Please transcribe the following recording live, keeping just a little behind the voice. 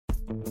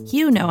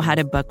You know how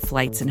to book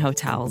flights and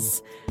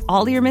hotels.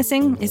 All you're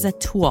missing is a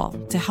tool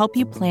to help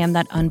you plan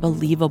that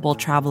unbelievable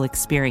travel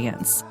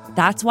experience.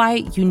 That's why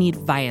you need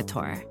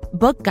Viator.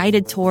 Book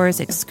guided tours,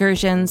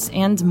 excursions,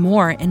 and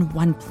more in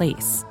one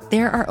place.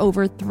 There are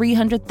over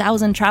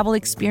 300,000 travel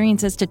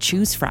experiences to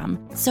choose from,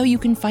 so you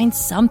can find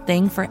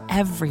something for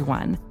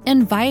everyone.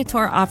 And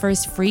Viator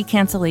offers free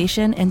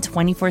cancellation and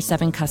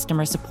 24/7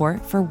 customer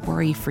support for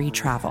worry-free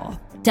travel.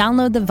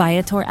 Download the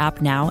Viator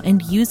app now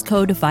and use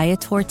code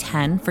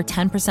Viator10 for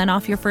 10%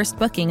 off your first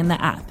booking in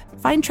the app.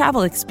 Find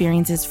travel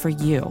experiences for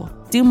you.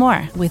 Do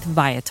more with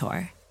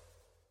Viator.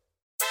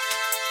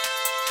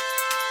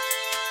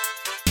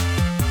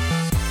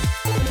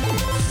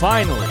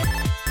 Finally,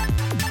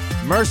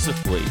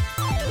 mercifully,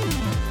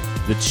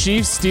 the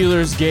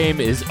Chiefs-Steelers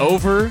game is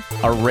over.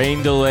 A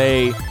rain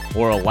delay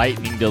or a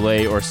lightning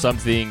delay or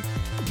something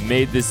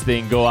made this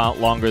thing go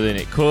out longer than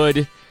it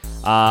could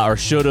or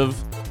should have.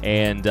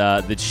 And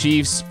the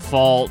Chiefs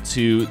fall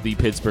to the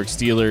Pittsburgh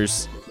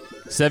Steelers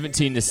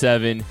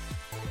 17-7.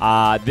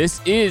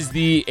 This is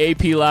the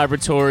AP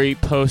Laboratory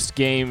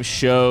post-game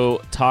show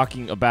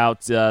talking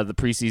about the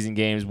preseason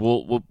games.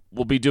 We'll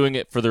be doing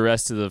it for the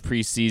rest of the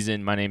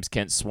preseason. My name's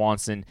Kent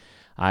Swanson.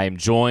 I am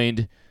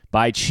joined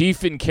by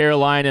Chief in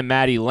Carolina,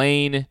 Maddie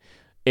Lane,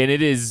 and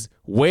it is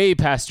way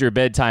past your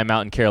bedtime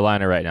out in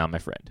Carolina right now, my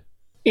friend.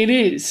 It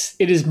is.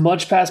 It is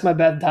much past my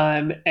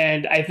bedtime,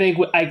 and I think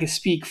I can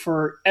speak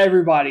for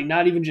everybody,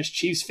 not even just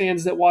Chiefs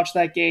fans that watch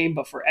that game,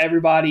 but for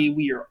everybody.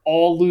 We are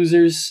all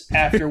losers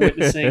after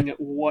witnessing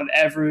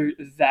whatever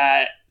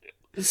that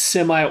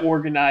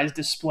semi-organized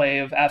display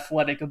of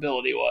athletic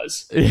ability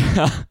was.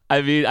 Yeah,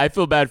 I mean, I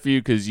feel bad for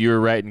you because you were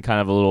writing kind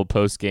of a little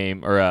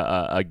post-game or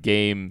a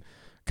game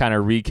kind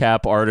of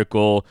recap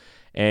article,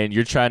 and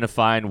you're trying to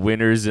find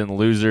winners and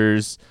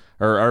losers.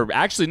 Or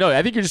actually, no,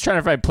 I think you're just trying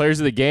to find players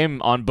of the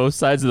game on both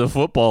sides of the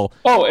football.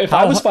 Oh, if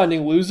I was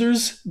finding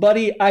losers,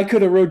 buddy, I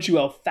could have wrote you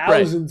out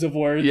thousands of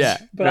words. Yeah,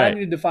 but I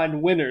needed to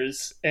find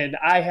winners, and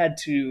I had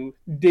to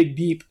dig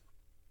deep.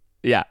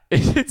 Yeah,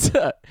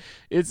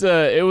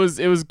 it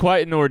was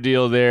quite an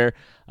ordeal there.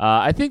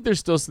 I think there's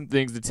still some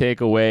things to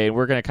take away, and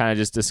we're going to kind of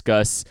just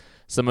discuss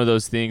some of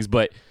those things.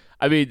 But,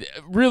 I mean,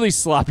 really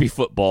sloppy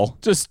football,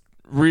 just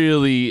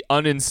really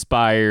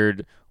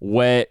uninspired,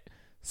 wet,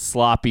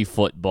 sloppy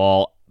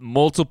football.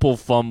 Multiple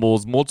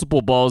fumbles,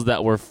 multiple balls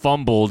that were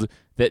fumbled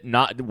that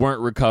weren't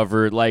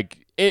recovered.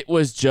 Like it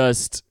was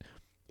a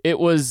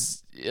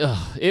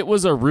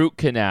root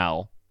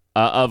canal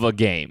of a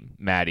game,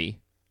 Maddie.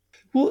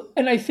 Well,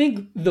 and I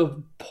think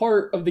the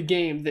part of the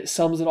game that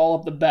sums it all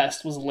up the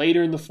best was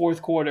later in the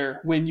fourth quarter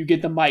when you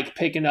get the mic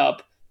picking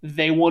up.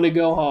 They want to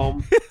go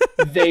home.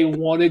 They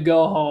want to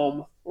go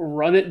home.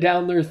 Run it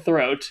down their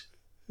throat.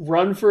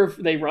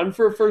 They run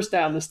for a first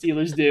down, the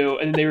Steelers do,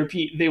 and then they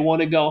repeat, they want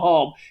to go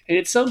home. And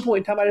at some point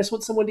in time, I just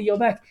want someone to yell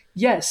back,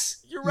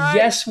 yes, you're right.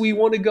 Yes, we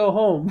want to go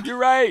home. You're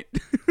right.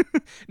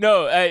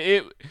 No,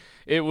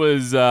 it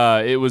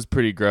was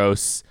pretty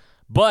gross.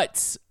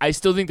 But I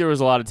still think there was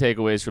a lot of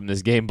takeaways from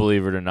this game,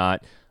 believe it or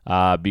not,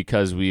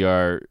 because we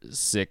are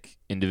sick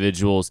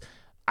individuals.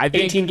 I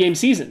think 18-game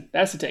season,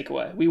 that's the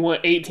takeaway. We want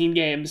 18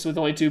 games with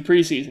only 2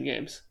 preseason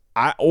games.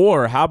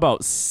 Or how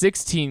about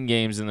 16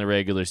 games in the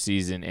regular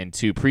season and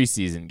 2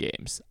 preseason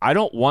games? I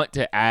don't want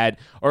to add,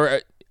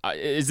 or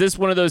is this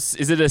one of those,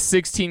 is it a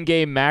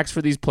 16-game max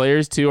for these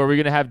players too? Are we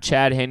going to have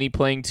Chad Henne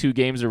playing 2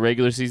 games of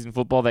regular season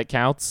football that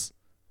counts?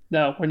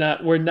 No,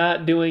 we're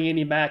not doing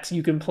any max.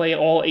 You can play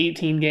all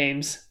 18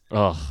 games.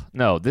 Oh,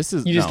 no,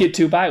 you just get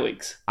 2 bye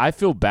weeks. I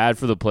feel bad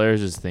for the players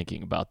just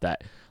thinking about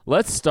that.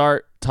 Let's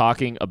start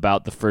talking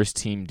about the first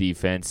team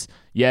defense.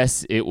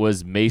 Yes, it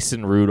was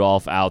Mason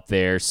Rudolph out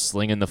there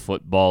slinging the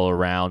football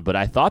around, but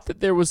I thought that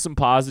there was some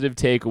positive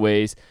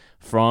takeaways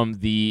from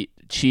the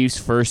Chiefs'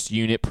 first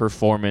unit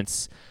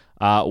performance.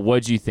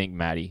 What'd you think,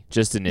 Maddie,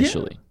 just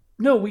initially? Yeah.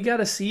 No, we got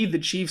to see the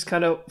Chiefs'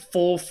 kind of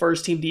full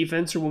first team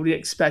defense, or what we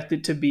expect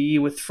it to be,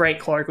 with Frank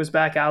Clark was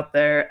back out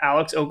there,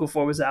 Alex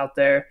Okafor was out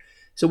there.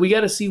 So we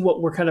got to see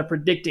what we're kind of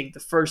predicting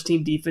the first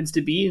team defense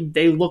to be, and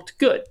they looked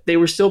good. They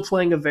were still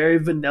playing a very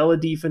vanilla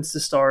defense to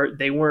start.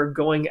 They weren't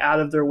going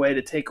out of their way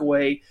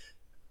to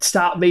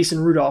stop Mason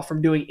Rudolph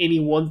from doing any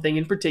one thing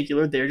in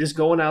particular. They're just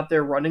going out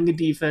there, running the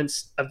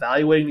defense,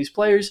 evaluating these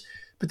players,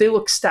 but they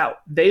look stout.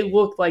 They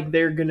look like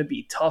they're going to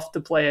be tough to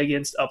play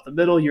against up the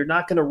middle. You're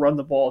not going to run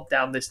the ball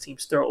down this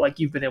team's throat like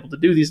you've been able to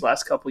do these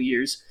last couple of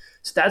years.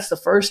 So that's the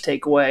first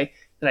takeaway.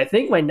 And I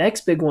think my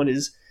next big one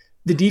is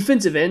the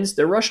defensive ends,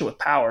 they're rushing with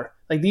power.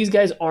 Like, these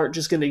guys aren't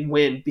just going to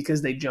win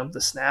because they jump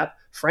the snap.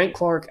 Frank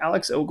Clark,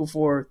 Alex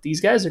Okafor, these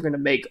guys are going to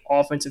make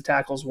offensive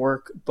tackles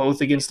work both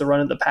against the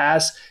run and the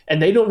pass,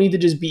 and they don't need to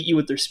just beat you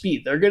with their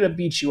speed. They're going to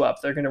beat you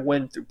up. They're going to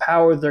win through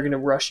power. They're going to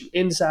rush you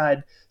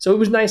inside. So it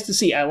was nice to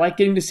see. I like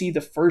getting to see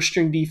the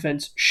first-string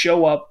defense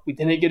show up. We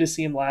didn't get to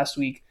see them last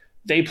week.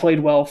 They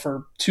played well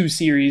for 2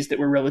 series that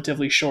were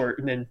relatively short,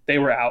 and then they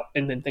were out,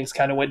 and then things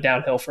kind of went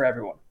downhill for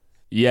everyone.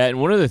 Yeah,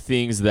 and one of the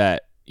things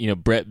that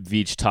Brett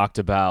Veach talked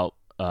about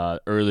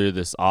earlier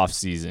this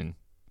offseason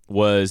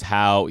was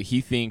how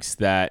he thinks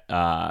that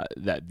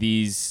that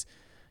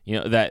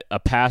a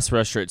pass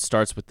rusher, it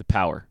starts with the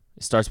power.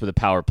 It starts with the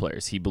power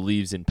players. He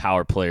believes in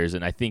power players,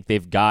 and I think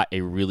they've got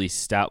a really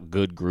stout,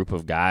 good group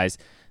of guys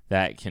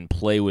that can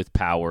play with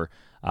power.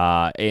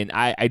 And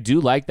I do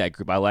like that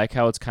group. I like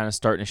how it's kind of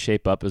starting to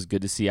shape up. It was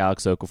good to see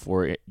Alex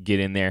Okafor get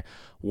in there.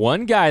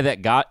 One guy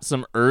that got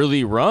some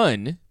early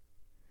run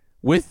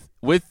with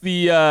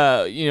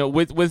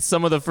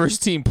some of the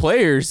first team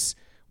players,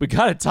 we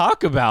got to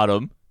talk about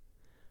him.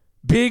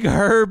 Big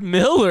Herb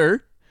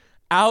Miller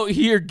out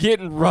here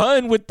getting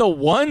run with the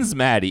ones,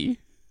 Maddie.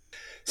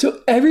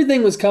 So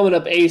everything was coming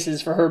up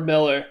aces for Herb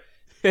Miller,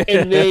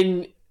 and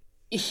then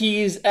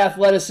his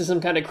athleticism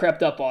kind of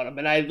crept up on him,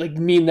 and I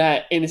mean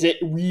that, and is it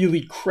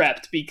really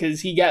crept,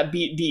 because he got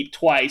beat deep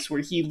twice where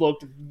he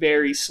looked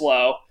very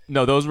slow.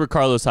 No, those were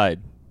Carlos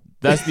Hyde.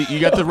 You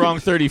got the wrong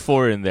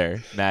 34 in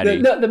there, Maddie.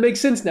 No, that makes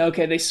sense now.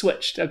 Okay, they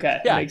switched. Okay,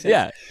 yeah, makes sense.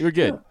 Yeah, you were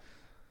good.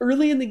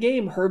 Early in the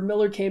game, Herb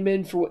Miller came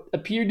in for what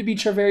appeared to be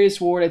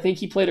Charvarius Ward. I think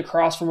he played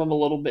across from him a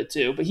little bit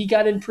too, but he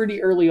got in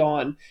pretty early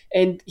on,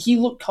 and he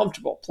looked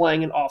comfortable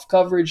playing in off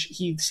coverage.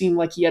 He seemed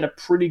like he had a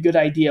pretty good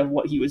idea of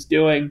what he was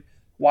doing.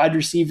 Wide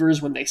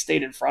receivers, when they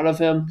stayed in front of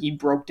him, he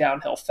broke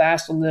downhill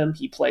fast on them.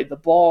 He played the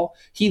ball.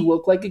 He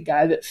looked like a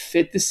guy that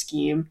fit the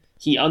scheme.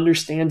 He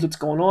understands what's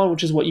going on,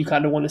 which is what you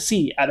kind of want to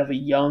see out of a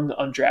young,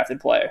 undrafted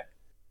player.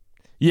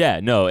 Yeah,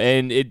 no,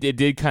 and it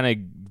did kind of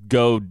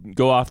go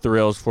off the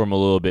rails for him a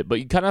little bit, but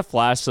you kind of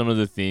flashed some of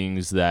the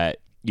things that,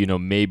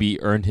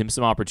 maybe earned him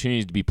some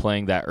opportunities to be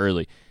playing that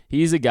early.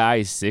 He's a guy,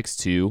 he's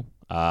 6'2",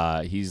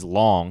 he's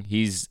long,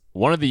 he's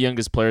one of the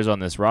youngest players on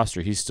this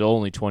roster. He's still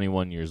only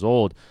 21 years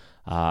old,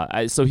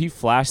 so he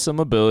flashed some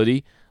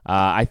ability.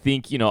 I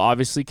think,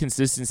 obviously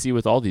consistency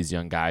with all these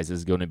young guys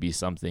is going to be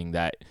something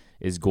that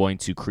is going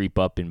to creep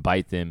up and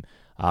bite them.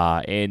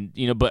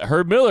 But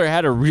Herb Miller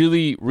had a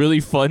really, really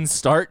fun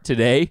start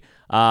today.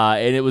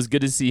 And it was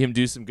good to see him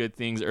do some good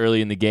things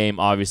early in the game.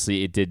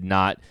 Obviously, it did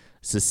not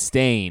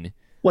sustain.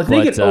 Well, I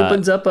think it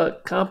opens up a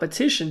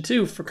competition,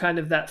 too, for kind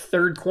of that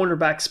third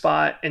cornerback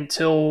spot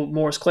until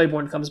Morris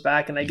Claiborne comes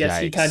back, and I guess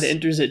he kind of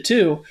enters it,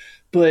 too.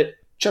 But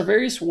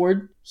Charvarius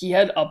Ward, he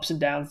had ups and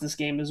downs this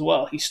game as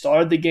well. He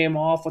started the game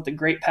off with a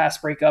great pass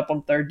breakup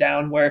on third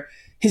down where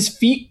his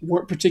feet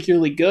weren't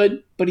particularly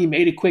good, but he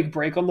made a quick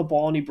break on the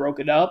ball and he broke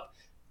it up.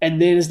 And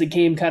then as the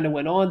game kind of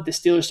went on, the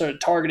Steelers started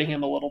targeting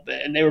him a little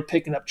bit, and they were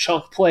picking up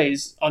chunk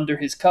plays under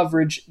his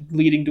coverage,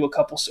 leading to a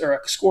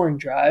scoring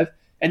drive.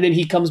 And then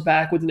he comes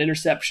back with an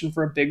interception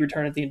for a big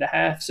return at the end of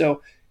half.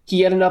 So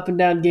he had an up and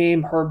down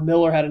game. Herb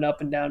Miller had an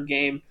up and down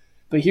game.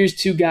 But here's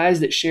two guys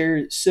that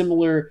share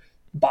similar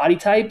body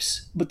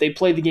types, but they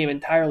play the game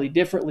entirely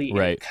differently.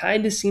 Right. And it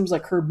kind of seems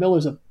like Herb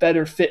Miller's a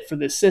better fit for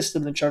this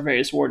system than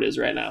Charvarius Ward is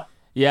right now.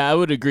 Yeah, I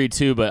would agree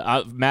too.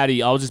 But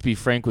Maddie, I'll just be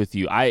frank with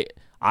you. I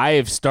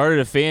have started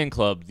a fan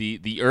club,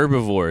 the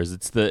Herbivores.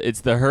 It's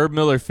the Herb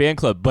Miller fan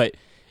club. But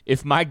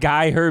if my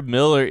guy Herb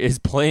Miller is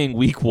playing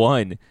week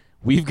 1,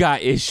 we've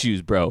got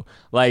issues, bro.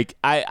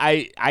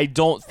 I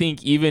don't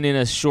think even in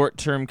a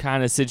short-term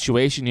kind of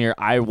situation here,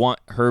 I want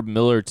Herb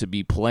Miller to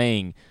be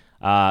playing.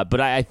 But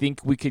I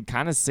think we could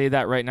kind of say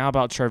that right now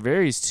about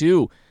Charvarius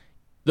too.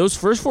 Those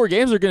first 4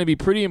 games are going to be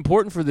pretty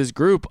important for this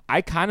group.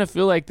 I kind of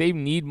feel like they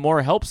need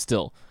more help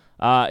still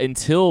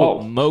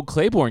until Mo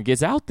Claiborne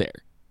gets out there.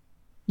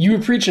 You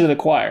were preaching to the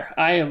choir.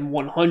 I am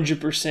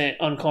 100%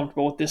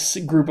 uncomfortable with this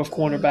group of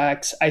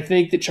cornerbacks. I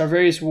think that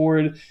Charvarius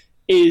Ward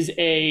is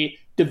a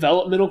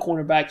developmental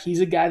cornerback. He's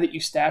a guy that you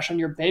stash on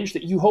your bench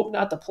that you hope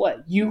not to play.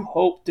 You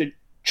hope to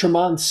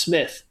Tremont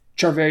Smith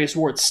Charvarius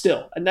Ward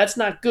still. And that's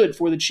not good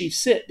for the Chiefs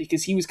sit,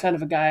 because he was kind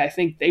of a guy I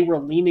think they were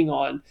leaning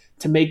on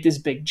to make this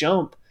big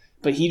jump.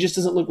 But he just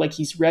doesn't look like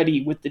he's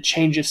ready with the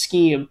change of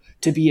scheme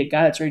to be a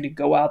guy that's ready to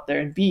go out there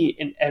and be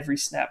an every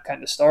snap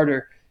kind of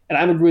starter. And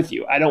I'm agree with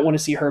you. I don't want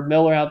to see Herb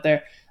Miller out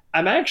there.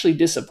 I'm actually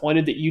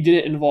disappointed that you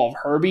didn't involve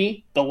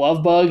Herbie, the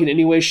love bug, in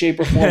any way, shape,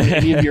 or form in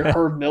any of your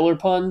Herb Miller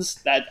puns.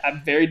 That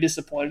I'm very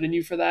disappointed in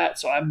you for that.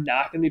 So I'm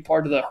not going to be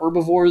part of the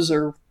Herbivores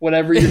or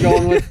whatever you're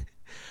going with.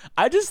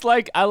 I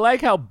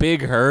like how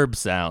Big Herb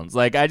sounds.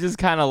 I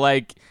kind of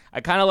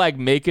like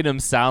making him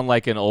sound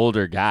like an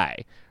older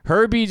guy.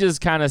 Herbie just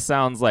kind of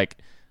sounds like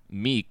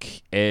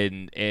meek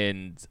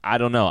and I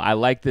don't know. I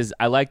like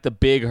the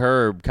Big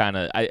Herb kind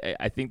of.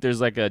 I think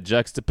there's like a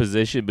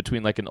juxtaposition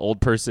between like an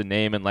old person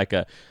name and like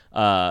a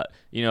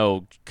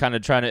kind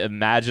of trying to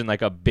imagine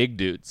like a big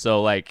dude.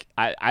 So like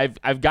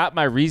I've got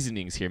my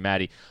reasonings here,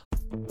 Maddie.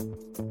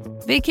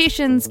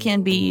 Vacations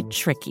can be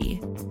tricky.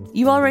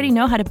 You already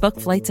know how to book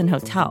flights and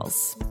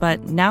hotels,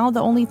 but now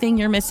the only thing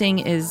you're missing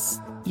is,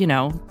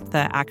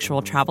 the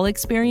actual travel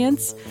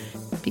experience.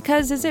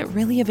 Because is it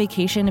really a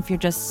vacation if you're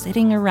just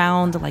sitting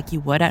around like you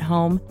would at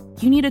home?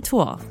 You need a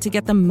tool to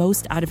get the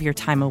most out of your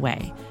time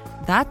away.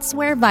 That's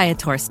where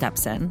Viator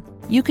steps in.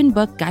 You can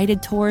book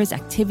guided tours,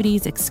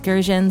 activities,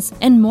 excursions,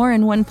 and more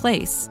in one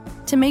place.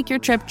 to make your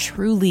trip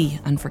truly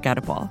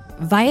unforgettable.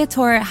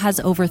 Viator has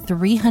over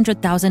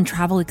 300,000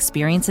 travel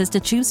experiences to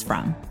choose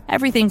from.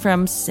 Everything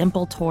from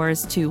simple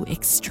tours to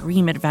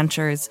extreme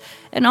adventures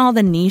and all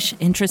the niche,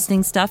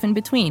 interesting stuff in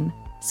between.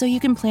 So you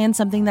can plan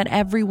something that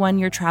everyone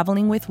you're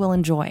traveling with will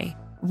enjoy.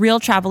 Real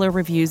traveler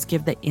reviews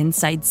give the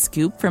inside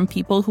scoop from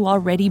people who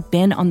already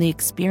been on the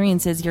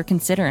experiences you're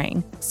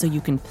considering, so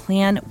you can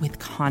plan with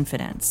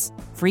confidence.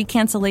 Free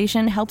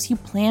cancellation helps you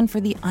plan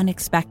for the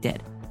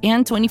unexpected.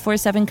 And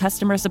 24/7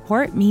 customer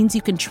support means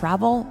you can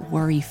travel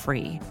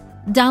worry-free.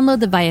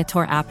 Download the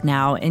Viator app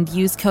now and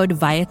use code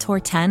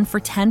Viator10 for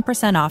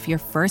 10% off your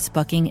first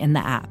booking in the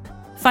app.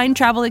 Find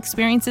travel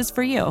experiences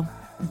for you.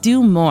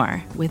 Do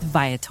more with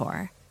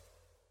Viator.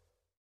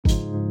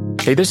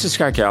 Hey, this is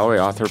Scott Galloway,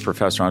 author,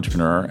 professor,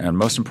 entrepreneur, and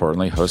most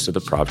importantly, host of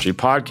the Prop G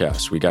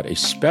podcast. We got a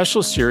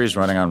special series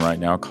running on right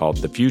now called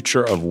The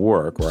Future of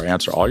Work, where I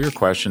answer all your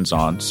questions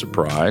on,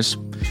 surprise,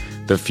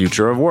 the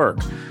future of work.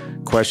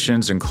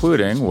 Questions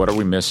including, what are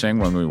we missing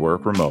when we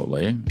work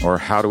remotely? Or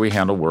how do we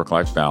handle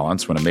work-life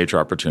balance when a major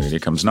opportunity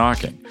comes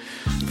knocking?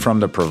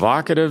 From the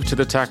provocative to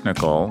the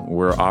technical,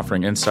 we're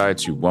offering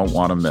insights you won't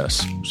want to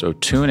miss. So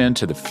tune in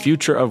to The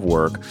Future of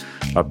Work,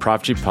 a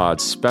Prop G Pod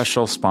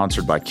special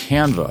sponsored by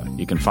Canva.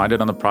 You can find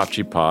it on the Prop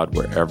G Pod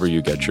wherever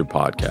you get your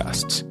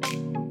podcasts.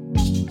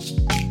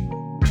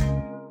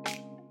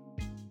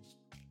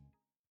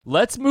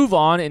 Let's move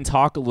on and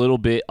talk a little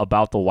bit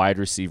about the wide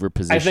receiver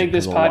position. I think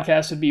this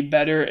podcast would be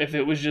better if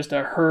it was just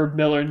a Herb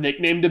Miller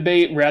nickname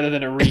debate rather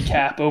than a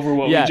recap over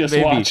what we just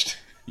watched.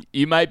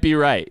 You might be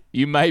right.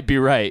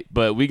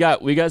 But we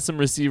got some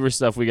receiver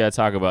stuff we got to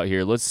talk about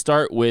here. Let's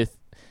start with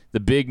the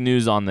big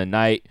news on the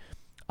night.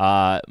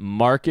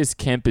 Marcus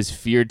Kemp is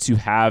feared to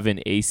have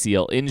an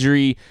ACL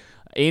injury.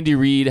 Andy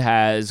Reid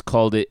has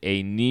called it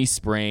a knee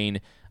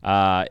sprain,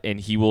 and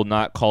he will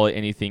not call it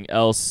anything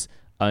else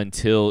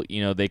until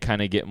they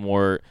kind of get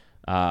more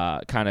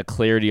kind of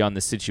clarity on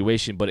the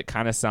situation. But it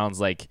kind of sounds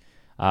like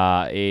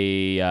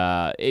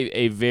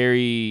a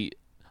very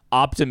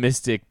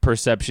optimistic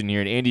perception here.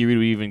 And Andy Reid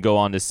would even go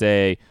on to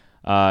say,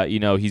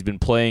 he's been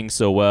playing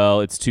so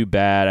well. It's too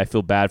bad. I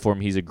feel bad for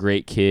him. He's a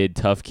great kid,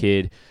 tough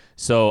kid.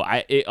 So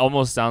it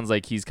almost sounds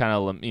like he's kind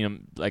of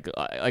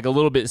like a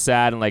little bit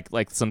sad and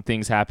like some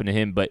things happen to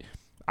him. But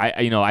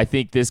I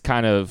think this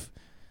kind of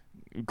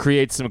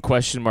creates some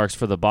question marks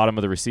for the bottom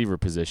of the receiver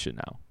position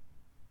now.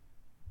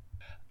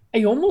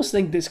 I almost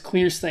think this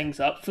clears things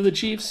up for the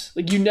Chiefs.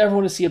 Like, you never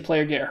want to see a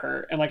player get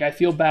hurt. And I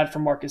feel bad for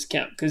Marcus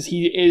Kemp because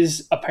he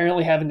is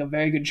apparently having a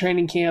very good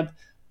training camp.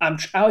 I'm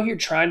out here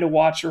trying to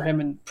watch for him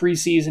in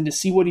preseason to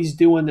see what he's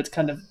doing that's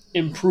kind of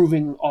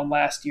improving on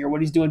last year,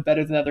 what he's doing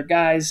better than other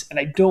guys. And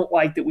I don't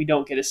like that we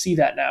don't get to see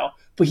that now.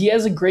 But he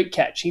has a great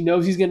catch. He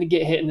knows he's going to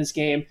get hit in this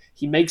game.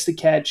 He makes the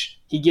catch.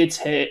 He gets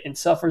hit and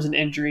suffers an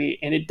injury.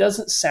 And it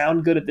doesn't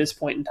sound good at this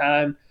point in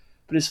time.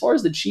 But as far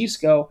as the Chiefs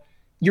go,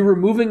 you're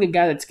removing a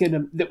guy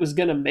that was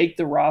gonna make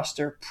the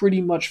roster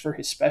pretty much for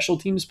his special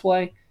teams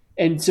play.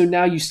 And so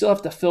now you still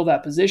have to fill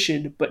that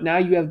position, but now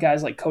you have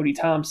guys like Cody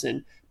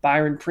Thompson,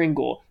 Byron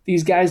Pringle,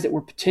 these guys that were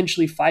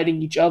potentially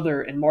fighting each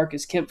other and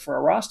Marcus Kemp for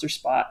a roster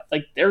spot.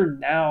 They're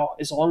now,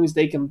 as long as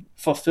they can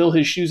fulfill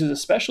his shoes as a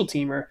special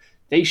teamer,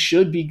 they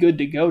should be good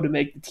to go to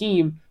make the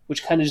team,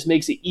 which kind of just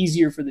makes it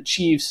easier for the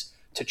Chiefs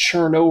to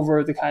churn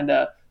over the kind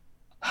of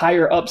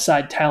higher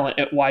upside talent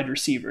at wide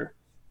receiver.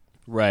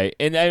 Right,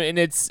 and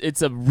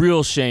it's a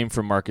real shame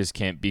for Marcus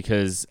Kemp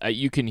because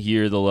you can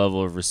hear the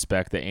level of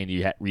respect that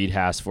Andy Reid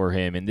has for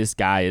him, and this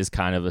guy is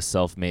kind of a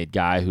self-made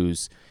guy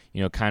who's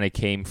kind of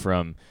came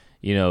from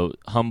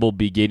humble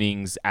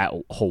beginnings at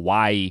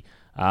Hawaii,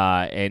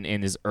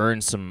 and has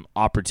earned some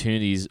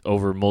opportunities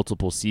over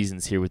multiple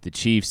seasons here with the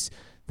Chiefs.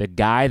 The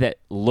guy that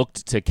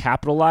looked to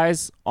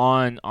capitalize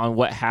on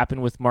what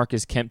happened with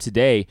Marcus Kemp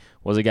today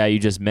was a guy you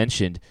just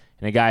mentioned.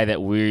 And a guy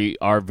that we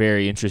are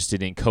very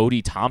interested in.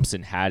 Cody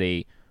Thompson had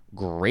a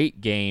great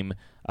game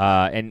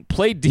and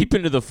played deep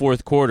into the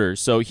fourth quarter.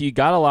 So he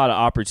got a lot of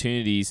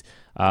opportunities,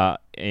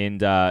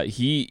 and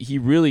he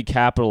really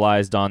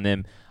capitalized on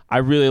them. I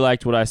really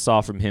liked what I saw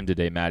from him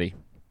today, Maddie.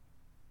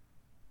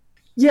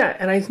 Yeah,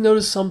 and I've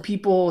noticed some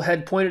people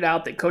had pointed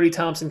out that Cody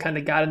Thompson kind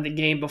of got in the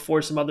game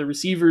before some other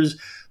receivers.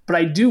 But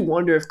I do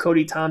wonder if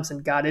Cody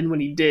Thompson got in when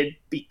he did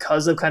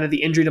because of kind of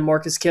the injury to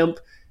Marcus Kemp.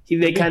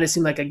 They kind of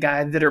seem like a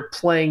guy that are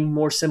playing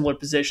more similar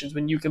positions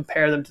when you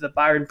compare them to the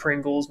Byron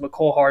Pringles,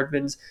 McCole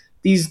Hardmans.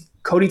 These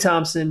Cody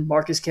Thompson,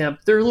 Marcus Kemp,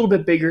 they're a little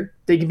bit bigger.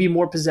 They can be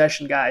more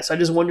possession guys. So I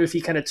just wonder if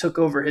he kind of took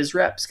over his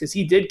reps because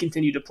he did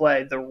continue to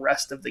play the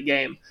rest of the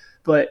game.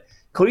 But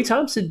Cody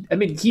Thompson,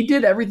 he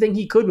did everything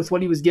he could with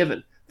what he was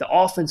given. The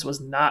offense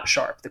was not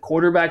sharp. The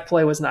quarterback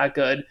play was not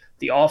good.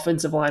 The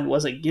offensive line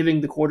wasn't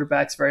giving the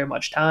quarterbacks very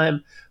much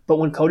time. But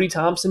when Cody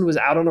Thompson was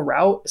out on a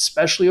route,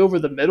 especially over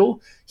the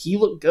middle, he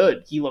looked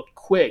good. He looked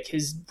quick.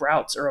 His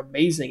routes are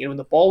amazing. And when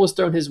the ball was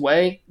thrown his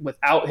way,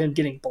 without him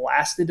getting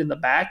blasted in the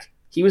back,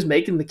 he was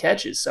making the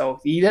catches.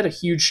 So he had a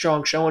huge,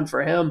 strong showing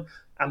for him.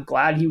 I'm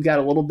glad he got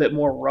a little bit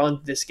more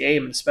run this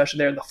game, especially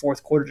there in the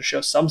fourth quarter to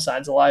show some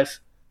signs of life.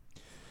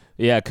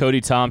 Yeah, Cody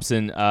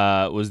Thompson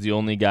was the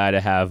only guy to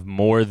have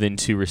more than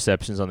 2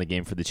 receptions on the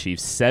game for the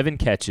Chiefs. 7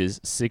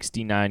 catches,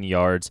 69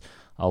 yards,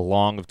 a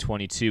long of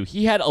 22.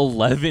 He had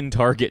 11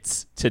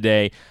 targets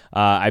today.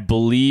 I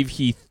believe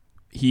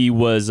he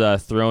was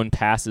thrown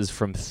passes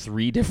from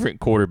 3 different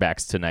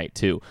quarterbacks tonight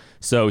too.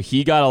 So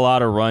he got a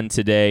lot of run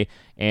today,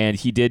 and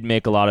he did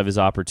make a lot of his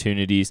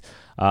opportunities.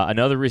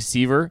 Another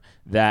receiver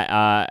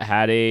that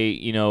had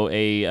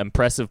a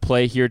impressive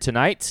play here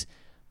tonight,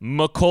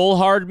 McCole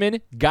Hardman,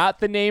 got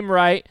the name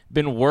right,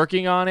 been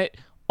working on it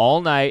all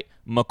night.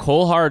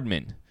 McCole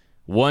Hardman,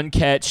 1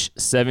 catch,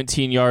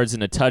 17 yards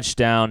and a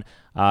touchdown.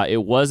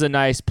 It was a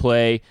nice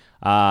play.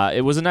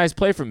 It was a nice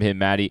play from him,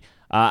 Maddie.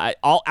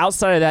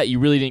 Outside of that, you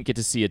really didn't get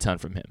to see a ton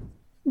from him.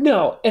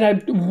 No, and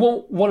I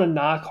won't want to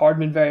knock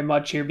Hardman very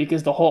much here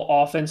because the whole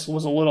offense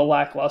was a little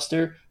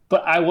lackluster.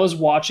 But I was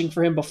watching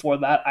for him before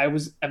that.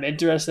 I'm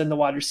interested in the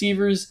wide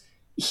receivers.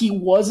 He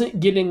wasn't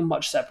getting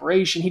much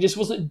separation. He just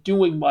wasn't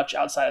doing much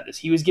outside of this.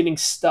 He was getting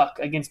stuck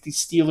against the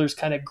Steelers'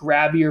 kind of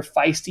grabbier,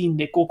 feisty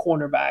nickel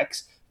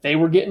cornerbacks. They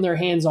were getting their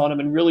hands on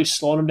him and really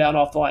slowing him down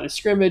off the line of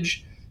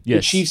scrimmage. Yes.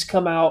 The Chiefs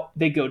come out,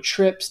 they go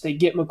trips, they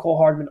get McCole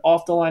Hardman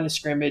off the line of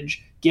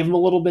scrimmage, give him a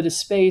little bit of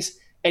space,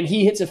 and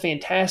he hits a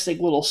fantastic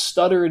little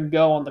stutter and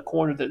go on the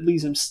corner that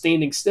leaves him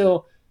standing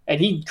still, and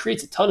he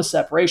creates a ton of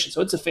separation.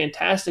 So it's a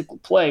fantastic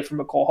play from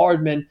McCole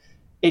Hardman.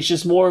 It's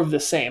just more of the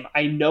same.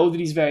 I know that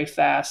he's very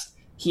fast.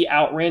 He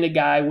outran a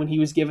guy when he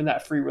was given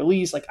that free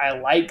release. Like, I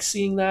like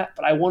seeing that,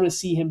 but I want to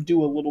see him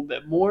do a little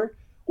bit more.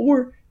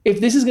 Or if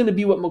this is going to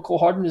be what McCole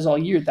Hardman is all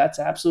year, that's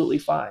absolutely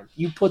fine.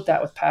 You put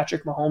that with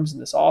Patrick Mahomes in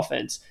this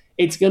offense,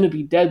 it's going to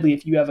be deadly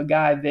if you have a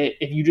guy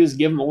that if you just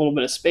give him a little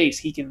bit of space,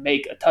 he can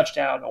make a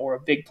touchdown or a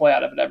big play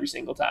out of it every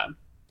single time.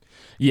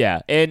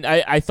 Yeah, and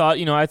I thought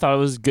it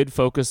was good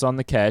focus on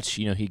the catch.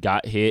 He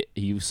got hit.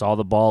 He saw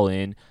the ball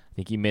in. I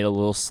think he made a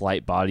little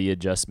slight body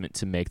adjustment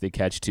to make the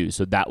catch too.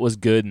 So that was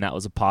good, and that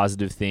was a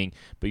positive thing.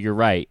 But you're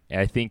right.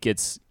 I think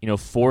it's,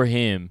 for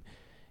him,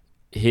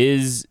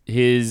 his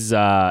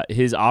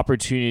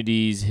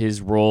opportunities, his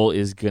role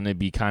is going to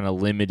be kind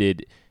of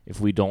limited if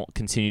we don't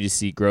continue to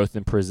see growth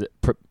and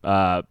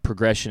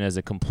progression as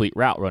a complete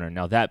route runner.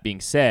 Now, that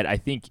being said, I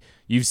think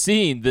you've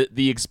seen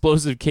the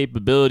explosive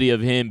capability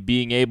of him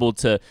being able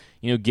to,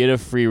 get a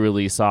free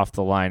release off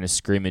the line of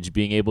scrimmage,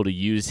 being able to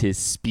use his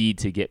speed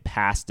to get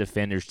past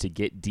defenders, to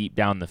get deep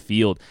down the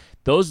field.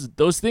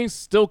 Those things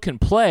still can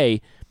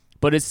play,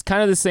 but it's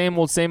kind of the same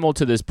old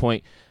to this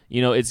point.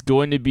 It's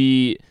going to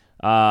be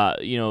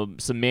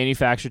some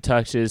manufactured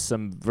touches,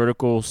 some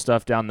vertical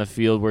stuff down the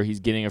field where he's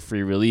getting a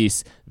free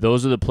release.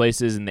 Those are the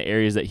places and the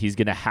areas that he's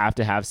going to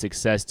have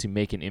success to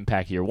make an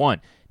impact year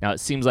one. Now, it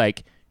seems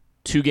like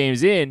 2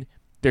 games in,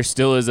 there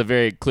still is a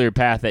very clear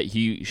path that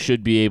he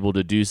should be able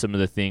to do some of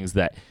the things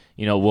that,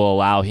 will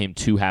allow him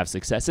to have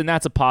success. And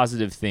that's a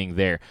positive thing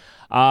there.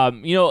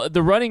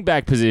 The running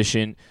back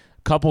position,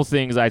 a couple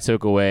things I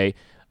took away.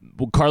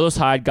 Carlos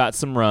Hyde got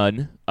some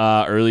run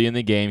early in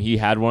the game. He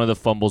had one of the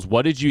fumbles.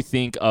 What did you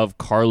think of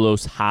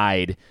Carlos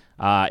Hyde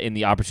in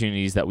the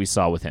opportunities that we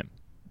saw with him?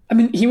 I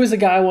mean, he was a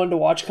guy I wanted to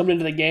watch coming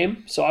into the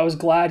game, so I was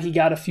glad he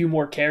got a few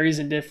more carries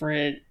in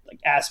different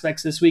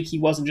aspects this week. He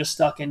wasn't just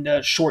stuck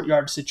into short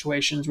yard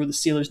situations where the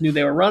Steelers knew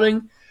they were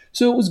running,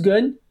 so it was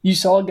good. You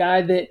saw a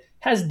guy that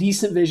has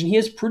decent vision. He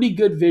has pretty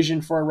good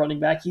vision for a running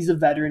back. He's a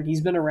veteran.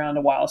 He's been around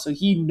a while, so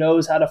he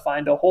knows how to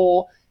find a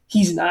hole.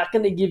 He's not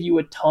going to give you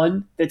a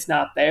ton that's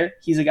not there.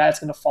 He's a guy that's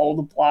going to follow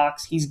the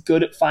blocks. He's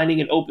good at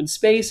finding an open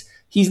space.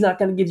 He's not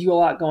going to give you a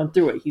lot going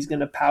through it. He's going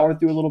to power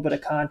through a little bit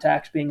of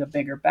contact, being a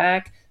bigger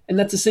back, and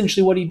that's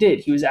essentially what he did.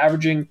 He was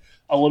averaging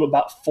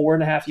about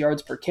 4.5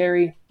 yards per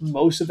carry.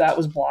 Most of that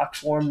was blocked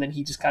for him. Then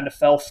he just kind of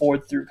fell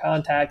forward through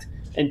contact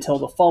until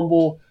the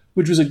fumble,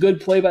 which was a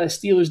good play by the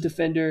Steelers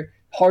defender.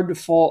 Hard to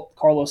fault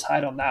Carlos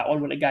Hyde on that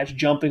one when a guy's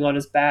jumping on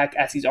his back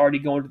as he's already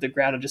going to the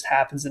ground and just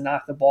happens to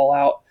knock the ball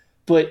out.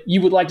 But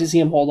you would like to see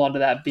him hold on to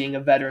that being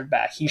a veteran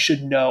back. He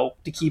should know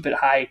to keep it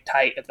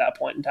tight at that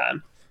point in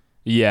time.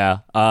 Yeah.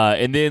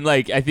 And then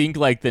I think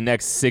the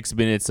next 6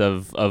 minutes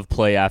of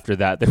play after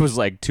that, there was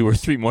 2 or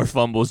 3 more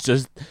fumbles.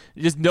 Just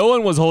no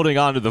one was holding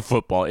on to the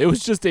football. It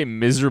was just a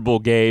miserable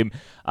game.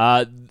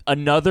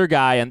 Another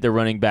guy at the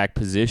running back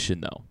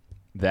position, though,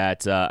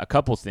 that a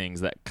couple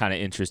things that kind of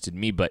interested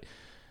me, but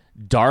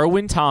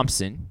Darwin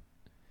Thompson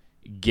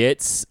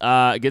gets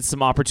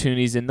some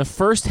opportunities in the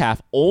first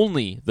half,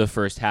 only the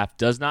first half,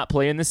 does not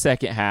play in the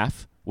second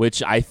half,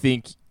 which I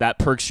think that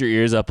perks your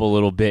ears up a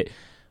little bit.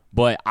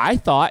 But I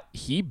thought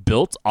he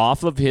built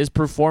off of his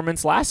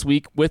performance last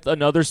week with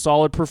another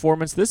solid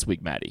performance this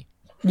week, Maddie.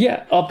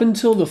 Yeah, up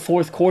until the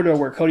fourth quarter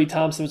where Cody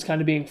Thompson was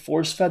kind of being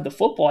force-fed the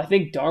football, I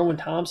think Darwin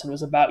Thompson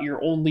was about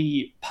your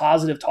only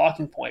positive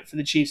talking point for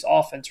the Chiefs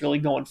offense really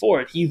going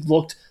forward. He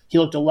looked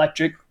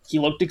electric. He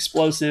looked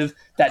explosive.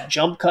 That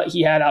jump cut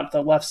he had out to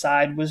the left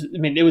side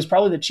it was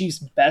probably the Chiefs'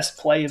 best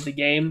play of the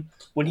game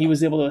when he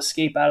was able to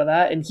escape out of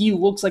that. And he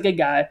looks like a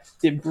guy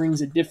that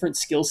brings a different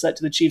skill set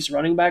to the Chiefs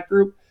running back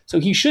group. So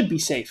he should be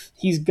safe.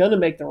 He's going to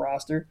make the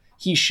roster.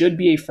 he should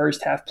be a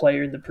first half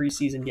player in the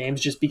preseason games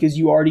just because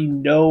you already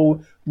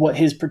know what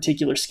his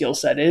particular skill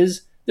set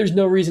is. There's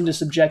no reason to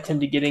subject him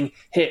to getting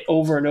hit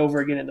over and over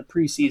again in the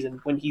preseason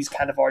when he's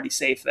kind of already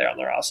safe there on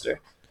the roster.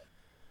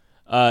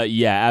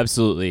 Yeah,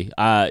 absolutely.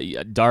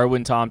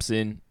 Darwin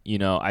Thompson,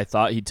 I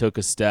thought he took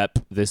a step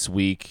this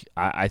week.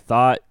 I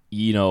thought,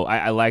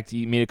 I liked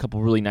he made a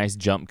couple really nice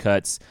jump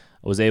cuts.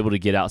 I was able to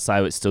get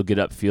outside but still get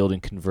upfield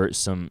and convert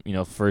some,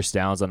 first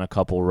downs on a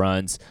couple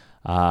runs.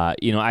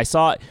 I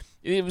saw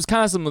it was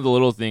kind of some of the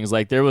little things.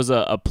 Like there was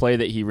a play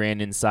that he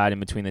ran inside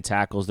in between the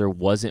tackles. There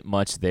wasn't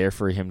much there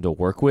for him to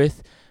work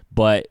with,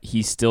 but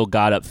he still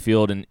got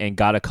upfield and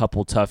got a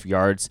couple tough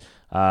yards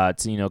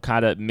to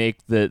kind of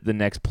make the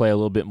next play a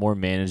little bit more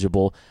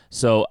manageable.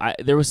 So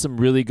there was some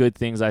really good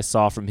things I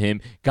saw from him.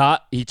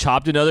 He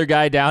chopped another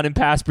guy down in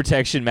pass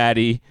protection,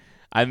 Maddie.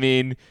 I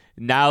mean,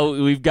 now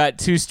we've got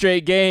 2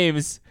 straight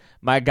games.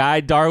 My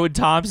guy Darwin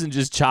Thompson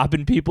just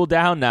chopping people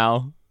down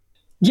now.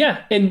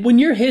 Yeah, and when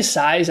you're his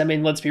size, I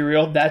mean, let's be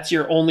real, that's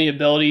your only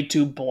ability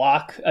to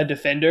block a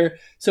defender.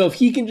 So if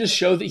he can just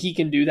show that he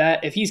can do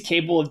that, if he's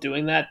capable of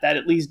doing that, that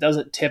at least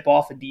doesn't tip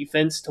off a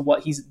defense to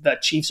what the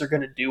Chiefs are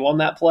going to do on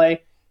that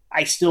play.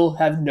 I still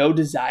have no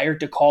desire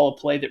to call a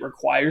play that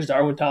requires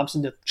Darwin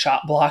Thompson to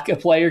chop block a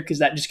player because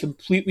that just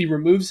completely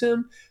removes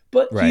him.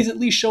 But He's at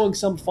least showing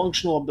some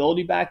functional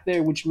ability back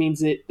there, which means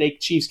that the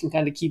Chiefs can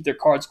kind of keep their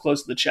cards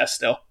close to the chest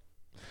still.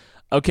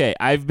 Okay,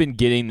 I've been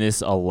getting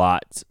this a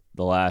lot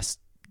the last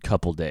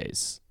couple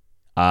days.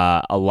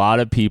 A lot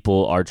of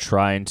people are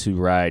trying to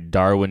ride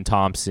Darwin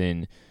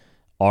Thompson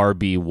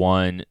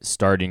RB1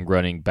 starting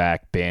running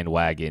back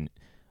bandwagon.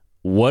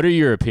 What are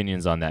your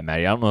opinions on that,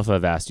 Maddie? I don't know if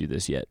I've asked you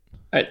this yet.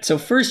 All right, so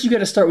first you got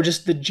to start with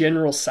just the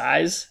general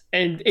size,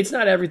 and it's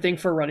not everything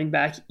for a running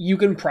back. You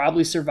can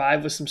probably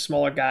survive with some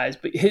smaller guys,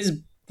 but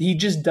he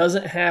just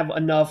doesn't have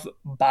enough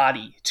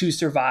body to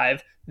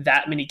survive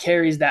that many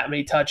carries, that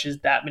many touches,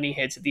 that many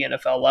hits at the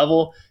NFL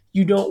level.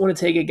 You don't want to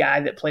take a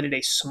guy that played at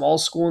a small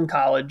school in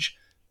college,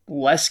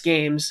 less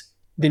games,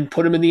 then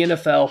put him in the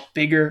NFL,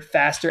 bigger,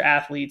 faster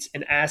athletes,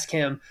 and ask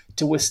him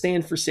to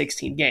withstand for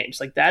 16 games.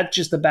 Like, that's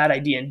just a bad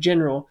idea in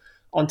general.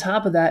 On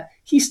top of that,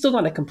 he's still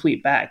not a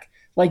complete back.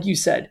 Like you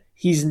said,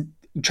 he's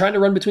trying to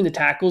run between the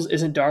tackles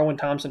isn't Darwin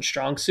Thompson's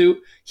strong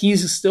suit.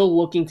 He's still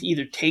looking to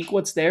either take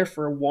what's there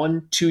for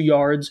 1-2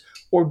 yards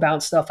or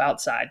bounce stuff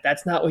outside.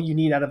 That's not what you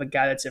need out of a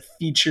guy that's a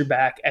feature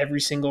back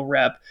every single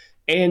rep.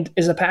 And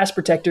as a pass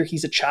protector,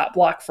 he's a chop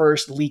block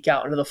first, leak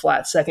out into the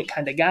flat second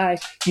kind of guy.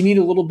 You need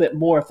a little bit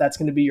more if that's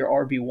going to be your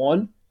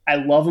RB1. I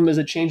love him as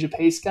a change of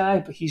pace guy,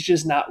 but he's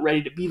just not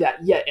ready to be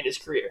that yet in his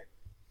career.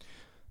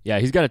 Yeah,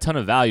 he's got a ton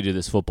of value to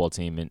this football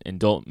team, and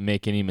don't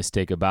make any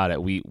mistake about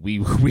it.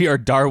 We are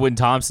Darwin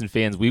Thompson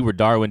fans. We were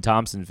Darwin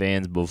Thompson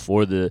fans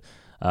before the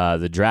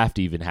draft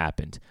even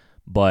happened.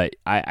 But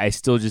I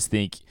still just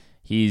think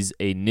he's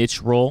a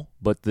niche role,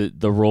 but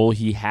the role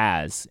he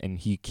has and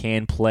he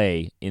can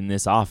play in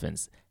this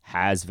offense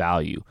has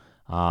value.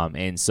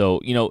 And so,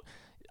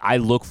 I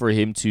look for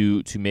him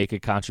to make a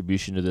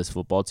contribution to this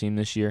football team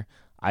this year.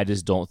 I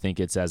just don't think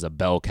it's as a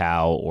bell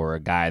cow or a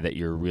guy that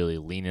you're really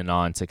leaning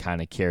on to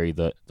kind of carry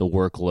the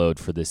workload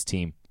for this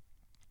team.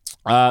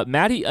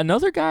 Maddie,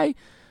 another guy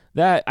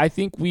that I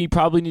think we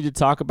probably need to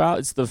talk about,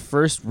 it's the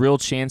first real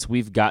chance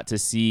we've got to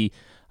see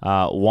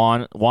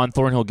Juan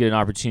Thornhill get an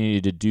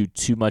opportunity to do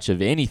too much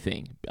of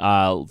anything.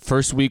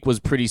 First week was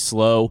pretty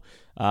slow,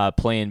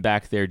 playing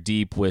back there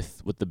deep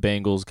with the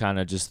Bengals kind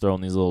of just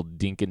throwing these little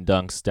dink and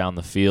dunks down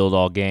the field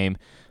all game.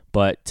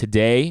 But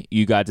today,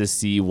 you got to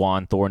see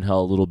Juan Thornhill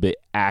a little bit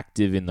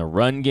active in the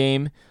run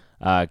game,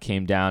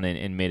 came down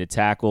and made a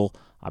tackle,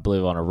 I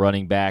believe, on a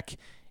running back.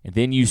 And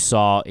then you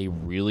saw a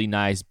really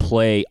nice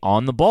play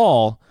on the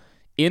ball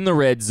in the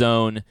red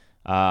zone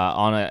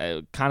on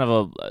a kind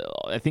of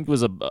I think it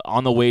was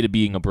on the way to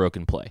being a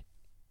broken play.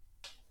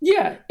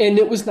 Yeah, and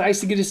it was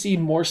nice to get to see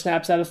more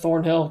snaps out of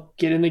Thornhill,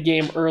 get in the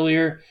game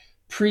earlier.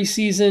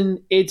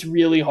 Preseason, it's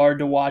really hard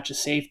to watch a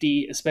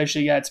safety,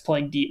 especially a guy that's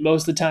playing deep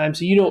most of the time,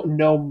 so you don't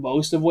know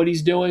most of what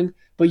he's doing,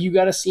 but you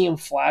got to see him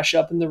flash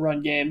up in the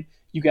run game.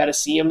 You got to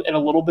see him in a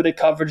little bit of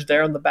coverage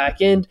there on the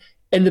back end,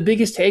 and the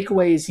biggest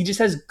takeaway is he just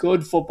has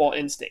good football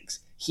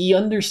instincts. He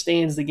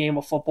understands the game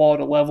of football at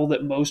a level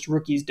that most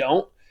rookies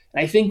don't,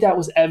 and I think that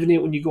was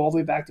evident when you go all the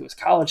way back to his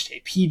college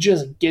tape. He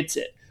just gets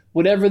it.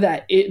 Whatever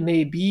that it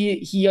may be,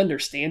 he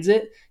understands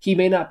it. He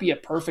may not be a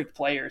perfect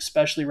player,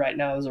 especially right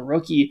now as a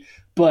rookie,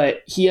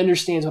 but he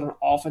understands what an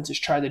offense is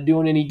trying to do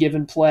in any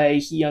given play.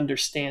 He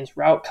understands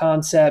route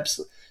concepts,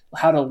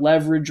 how to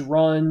leverage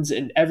runs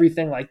and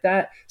everything like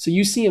that. So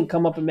you see him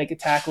come up and make a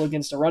tackle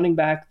against a running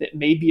back that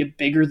may be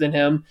bigger than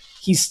him.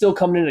 He's still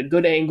coming in at a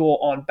good angle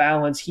on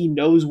balance. He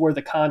knows where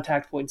the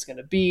contact point's going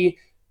to be.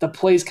 The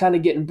play's kind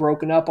of getting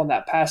broken up on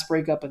that pass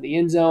breakup in the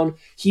end zone.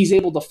 He's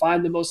able to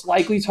find the most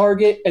likely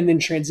target and then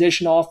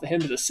transition off of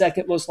him to the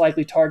second most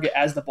likely target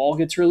as the ball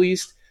gets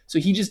released. So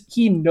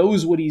he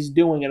knows what he's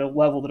doing at a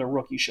level that a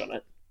rookie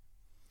shouldn't.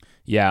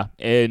 Yeah,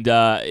 and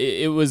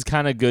it was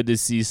kind of good to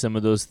see some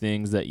of those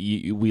things that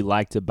we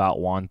liked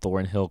about Juan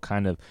Thornhill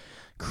kind of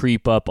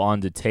creep up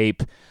onto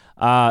tape.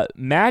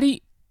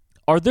 Maddie,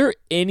 are there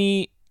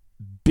any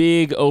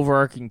big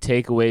overarching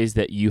takeaways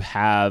that you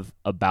have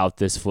about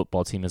this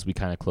football team as we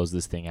kind of close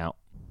this thing out?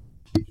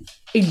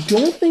 I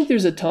don't think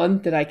there's a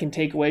ton that I can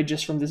take away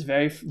just from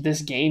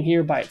this game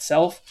here by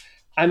itself.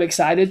 I'm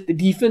excited. The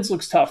defense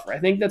looks tougher. I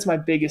think that's my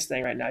biggest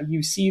thing right now.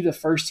 You see the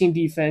first team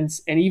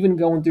defense, and even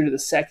going through to the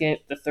second,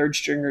 the third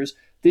stringers,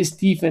 this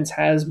defense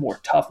has more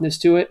toughness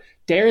to it.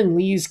 Darren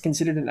Lee's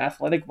considered an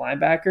athletic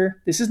linebacker.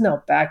 This is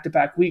now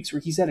back-to-back weeks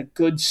where he's had a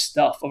good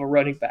stuff of a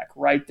running back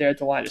right there at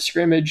the line of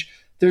scrimmage.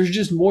 There's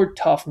just more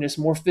toughness,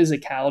 more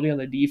physicality on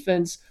the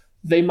defense.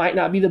 They might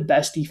not be the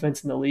best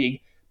defense in the league,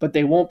 but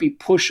they won't be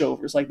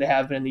pushovers like they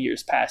have been in the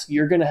years past.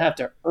 You're going to have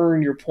to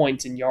earn your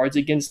points and yards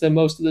against them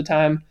most of the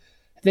time.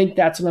 I think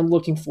that's what I'm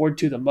looking forward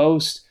to the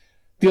most.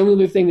 The only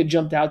other thing that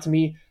jumped out to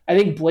me, I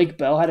think Blake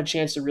Bell had a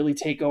chance to really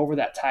take over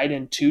that tight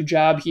end 2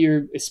 job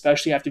here,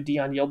 especially after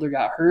Deion Yelder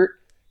got hurt.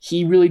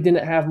 He really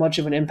didn't have much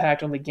of an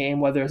impact on the game,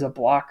 whether as a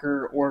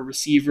blocker or a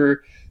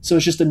receiver. So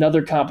it's just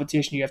another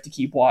competition you have to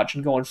keep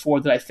watching going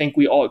forward that I think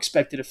we all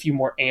expected a few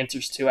more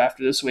answers to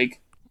after this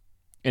week.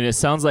 And it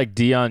sounds like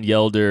Deion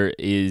Yelder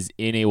is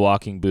in a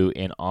walking boot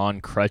and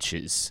on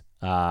crutches,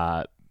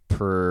 per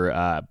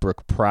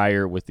Brooke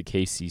Pryor with the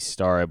KC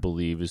Star, I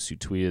believe, is who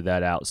tweeted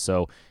that out.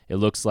 So it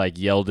looks like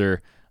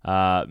Yelder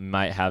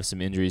might have some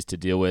injuries to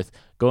deal with.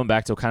 Going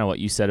back to kind of what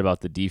you said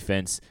about the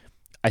defense,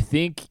 I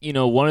think,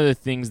 one of the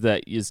things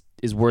that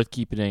is worth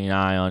keeping an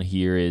eye on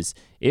here is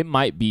it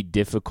might be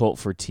difficult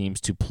for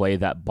teams to play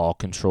that ball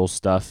control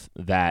stuff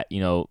that,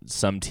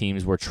 some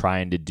teams were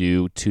trying to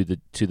do to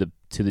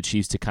the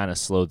Chiefs to kind of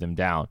slow them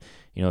down.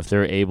 If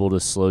they're able to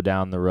slow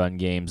down the run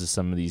games of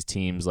some of these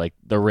teams like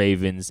the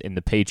Ravens and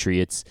the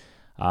Patriots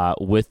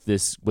with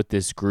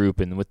this group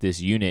and with this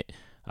unit,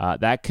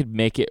 that could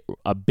make it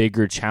a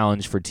bigger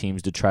challenge for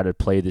teams to try to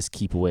play this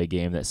keep-away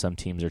game that some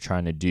teams are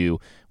trying to do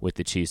with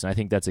the Chiefs, and I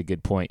think that's a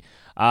good point.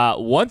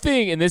 One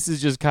thing, and this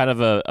is just kind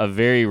of a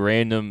very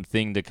random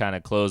thing to kind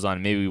of close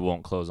on, maybe we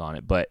won't close on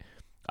it, but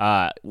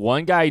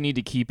one guy you need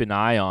to keep an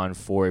eye on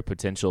for a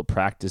potential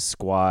practice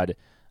squad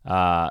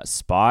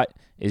spot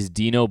is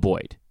Dino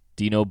Boyd.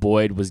 Dino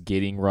Boyd was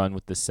getting run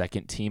with the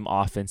second-team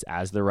offense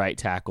as the right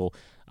tackle.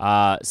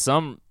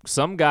 Some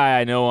guy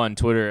I know on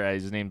Twitter,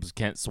 his name was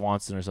Kent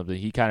Swanson or something,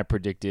 he kind of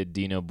predicted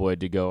Dino Boyd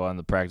to go on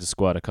the practice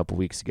squad a couple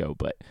weeks ago,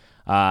 but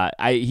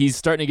he's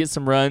starting to get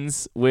some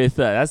runs with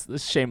that's a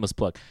shameless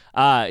plug.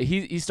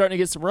 He's starting to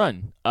get some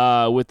run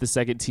with the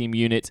second-team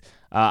unit.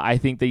 I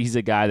think that he's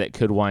a guy that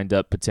could wind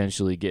up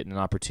potentially getting an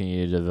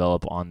opportunity to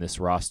develop on this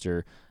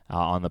roster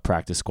on the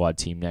practice squad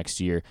team next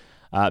year.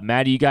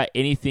 Maddie, you got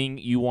anything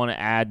you want to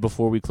add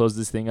before we close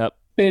this thing up?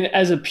 And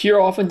as a pure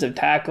offensive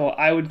tackle,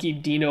 I would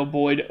keep Dino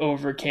Boyd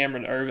over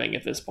Cameron Irving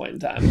at this point in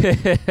time.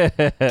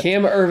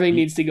 Cam Irving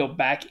needs to go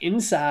back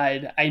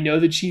inside. I know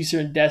the Chiefs are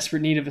in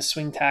desperate need of a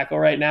swing tackle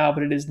right now,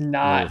 but it is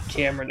not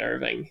Cameron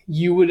Irving.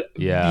 You would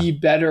be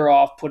better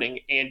off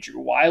putting Andrew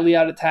Wiley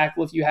out at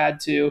tackle if you had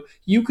to.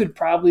 You could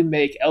probably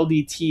make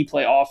LDT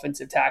play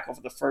offensive tackle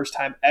for the first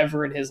time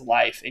ever in his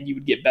life, and you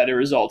would get better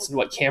results than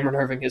what Cameron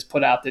Irving has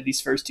put out there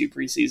these first 2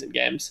 preseason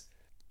games.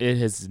 It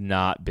has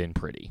not been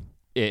pretty.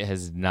 It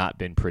has not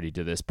been pretty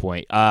to this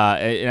point.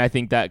 And I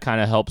think that kind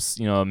of helps,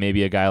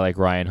 maybe a guy like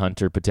Ryan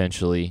Hunter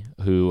potentially,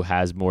 who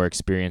has more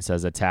experience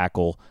as a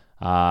tackle.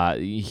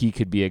 He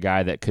could be a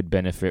guy that could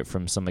benefit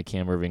from some of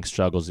Cam Irving's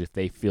struggles if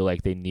they feel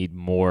like they need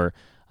more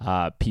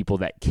people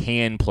that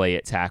can play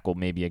at tackle.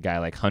 Maybe a guy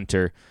like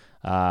Hunter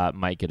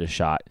might get a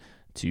shot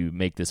to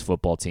make this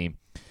football team.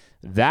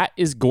 That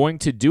is going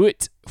to do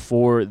it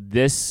for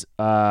this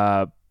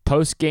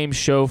post-game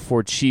show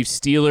for Chiefs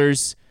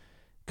Steelers.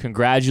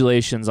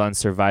 Congratulations on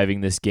surviving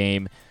this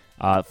game.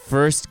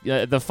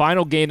 The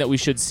final game that we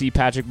should see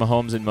Patrick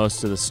Mahomes and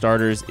most of the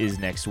starters is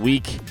next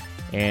week,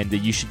 and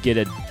you should get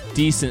a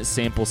decent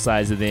sample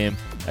size of them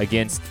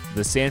against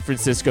the San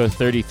Francisco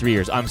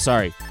 33ers. I'm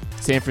sorry,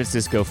 San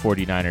Francisco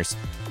 49ers.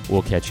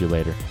 We'll catch you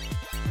later.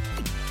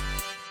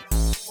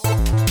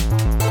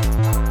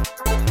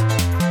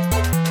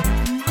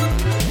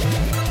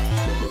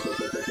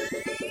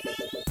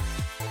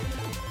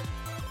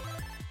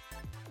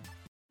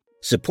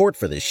 Support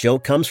for this show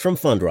comes from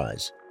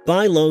Fundrise.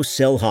 Buy low,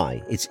 sell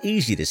high. It's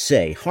easy to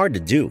say, hard to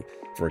do.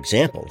 For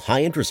example,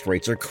 high interest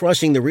rates are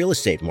crushing the real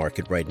estate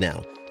market right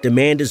now.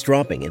 Demand is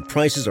dropping and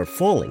prices are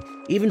falling,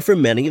 even for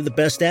many of the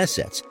best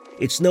assets.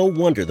 It's no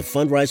wonder the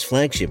Fundrise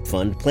Flagship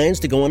Fund plans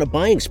to go on a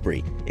buying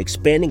spree,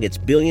 expanding its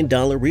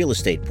billion-dollar real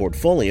estate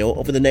portfolio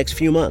over the next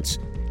few months.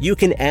 You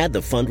can add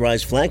the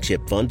Fundrise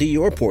Flagship Fund to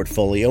your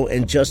portfolio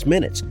in just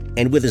minutes,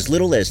 and with as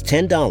little as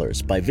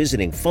 $10 by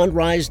visiting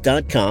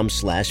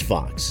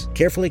fundrise.com/Fox.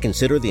 Carefully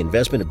consider the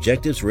investment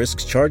objectives,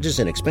 risks, charges,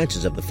 and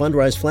expenses of the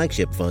Fundrise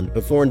Flagship Fund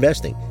before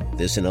investing.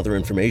 This and other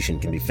information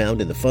can be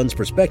found in the fund's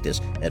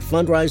prospectus at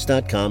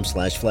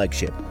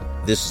fundrise.com/flagship.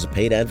 This is a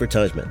paid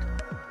advertisement.